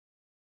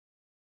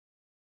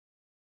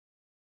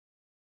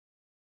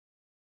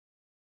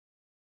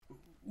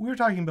we were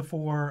talking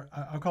before,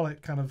 I'll call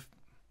it kind of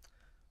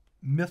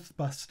myth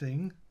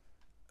busting.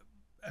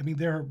 I mean,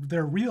 there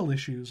are real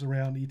issues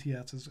around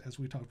ETFs, as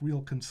we talked,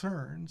 real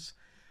concerns.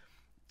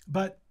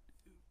 But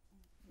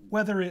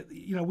whether it,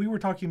 we were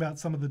talking about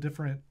some of the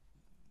different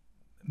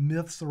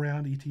myths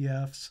around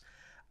ETFs.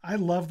 I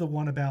love the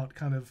one about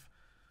kind of,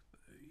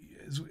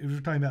 as we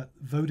were talking about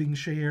voting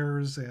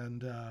shares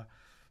and,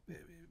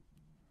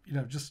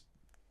 just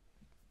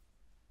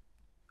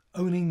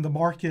owning the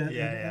market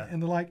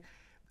and the like.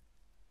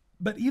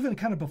 But even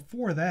kind of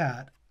before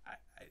that,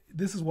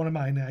 this is one of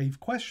my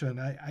naive questions.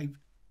 I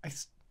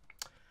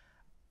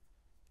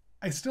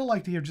still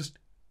like to hear just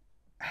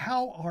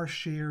how are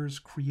shares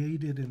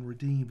created and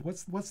redeemed?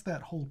 What's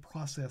that whole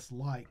process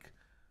like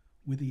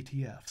with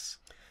ETFs?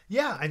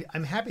 Yeah,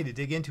 I'm happy to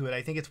dig into it.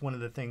 I think it's one of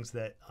the things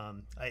that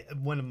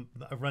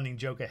a running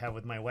joke I have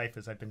with my wife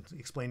is I've been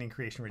explaining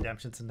creation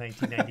redemption since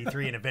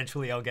 1993, and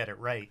eventually I'll get it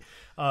right.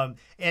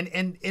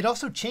 And it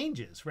also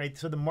changes, right?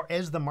 So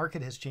as the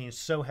market has changed,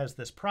 so has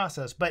this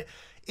process. But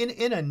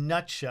in a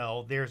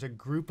nutshell, there's a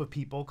group of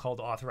people called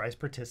authorized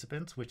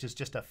participants, which is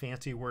just a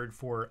fancy word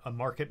for a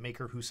market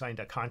maker who signed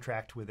a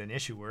contract with an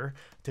issuer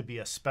to be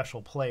a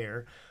special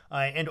player.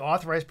 And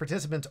authorized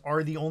participants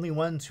are the only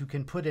ones who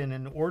can put in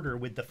an order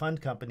with the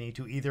fund company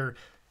to either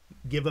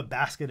give a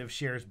basket of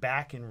shares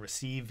back and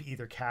receive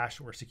either cash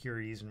or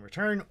securities in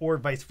return, or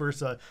vice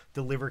versa,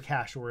 deliver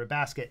cash or a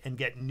basket and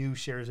get new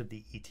shares of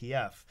the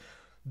ETF.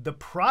 The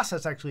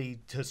process actually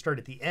to start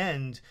at the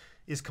end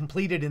is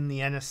completed in the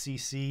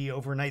NSCC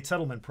overnight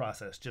settlement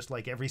process, just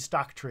like every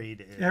stock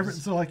trade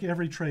is. So like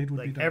every trade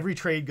would be done. Every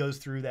trade goes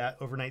through that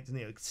overnight.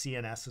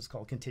 CNS is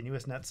called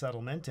continuous net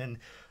settlement, and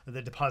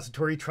the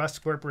Depository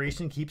Trust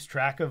Corporation keeps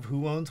track of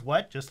who owns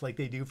what, just like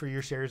they do for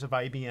your shares of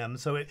IBM.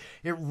 So it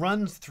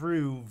runs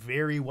through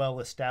very well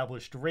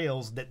established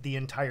rails that the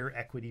entire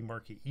equity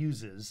market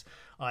uses.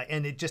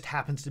 And it just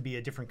happens to be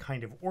a different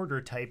kind of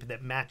order type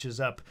that matches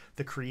up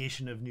the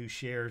creation of new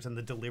shares and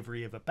the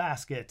delivery of a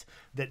basket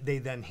that they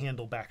then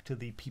handle back to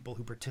the people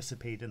who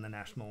participate in the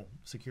national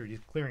securities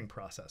clearing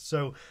process.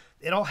 So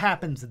it all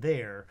happens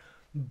there.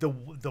 The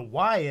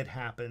why it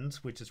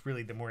happens, which is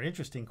really the more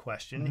interesting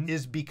question,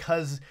 is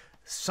because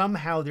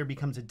somehow there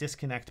becomes a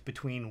disconnect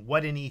between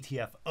what an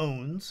ETF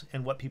owns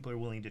and what people are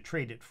willing to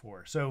trade it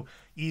for. So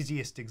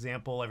easiest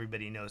example,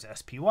 everybody knows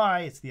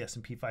SPY, it's the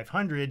S&P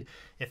 500.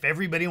 If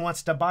everybody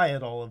wants to buy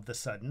it all of a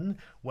sudden,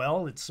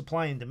 well, it's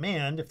supply and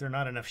demand. If there are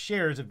not enough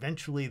shares,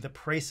 eventually the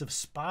price of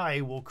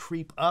SPY will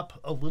creep up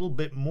a little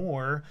bit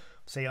more,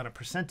 say on a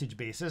percentage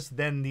basis,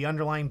 than the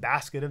underlying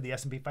basket of the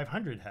S&P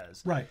 500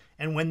 has. Right.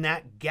 And when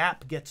that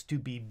gap gets to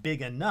be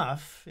big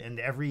enough, and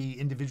every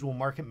individual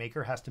market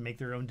maker has to make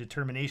their own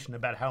determination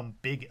about how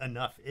big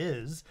enough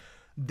is,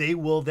 they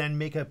will then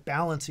make a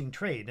balancing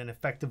trade and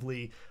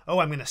effectively,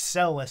 I'm going to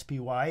sell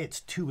SPY,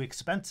 it's too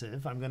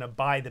expensive. I'm going to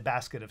buy the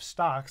basket of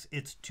stocks,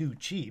 it's too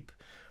cheap.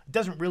 It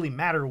doesn't really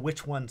matter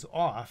which one's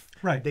off.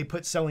 Right. They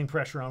put selling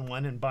pressure on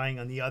one and buying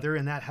on the other,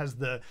 and that has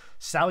the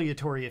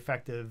salutary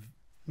effect of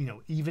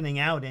evening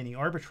out any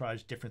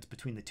arbitrage difference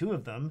between the two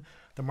of them.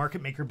 The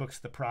market maker books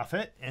the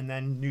profit, and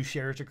then new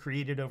shares are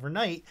created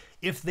overnight.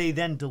 If they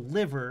then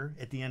deliver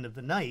at the end of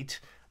the night,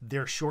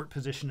 their short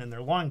position and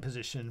their long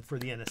position for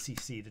the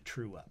NSCC to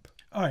true up.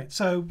 All right.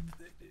 So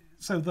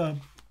the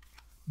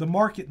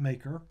market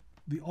maker,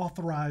 the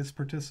authorized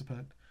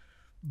participant,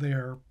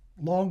 they're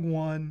long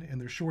one and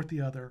they're short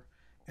the other,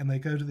 and they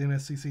go to the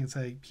NSCC and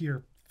say,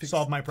 "Here,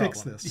 solve my problem.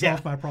 Fix this.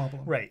 Solve my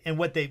problem." Right. And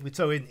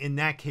in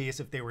that case,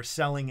 if they were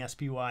selling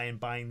SPY and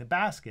buying the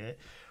basket,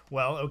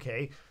 well,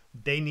 okay,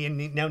 they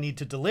now need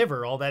to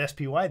deliver all that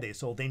SPY they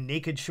sold. They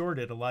naked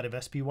shorted a lot of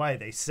SPY.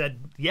 They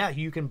said, yeah,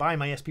 you can buy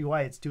my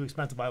SPY. It's too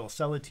expensive. I will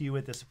sell it to you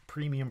at this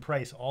premium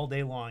price all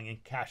day long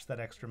and cash that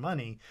extra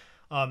money.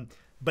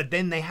 But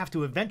then they have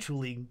to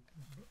eventually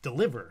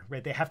deliver,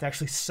 right? They have to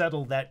actually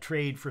settle that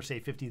trade for,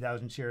 say,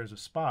 50,000 shares of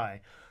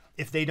SPY.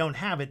 If they don't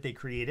have it, they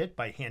create it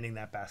by handing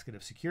that basket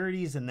of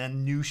securities, and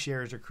then new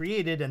shares are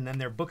created, and then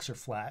their books are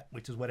flat,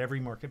 which is what every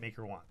market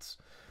maker wants.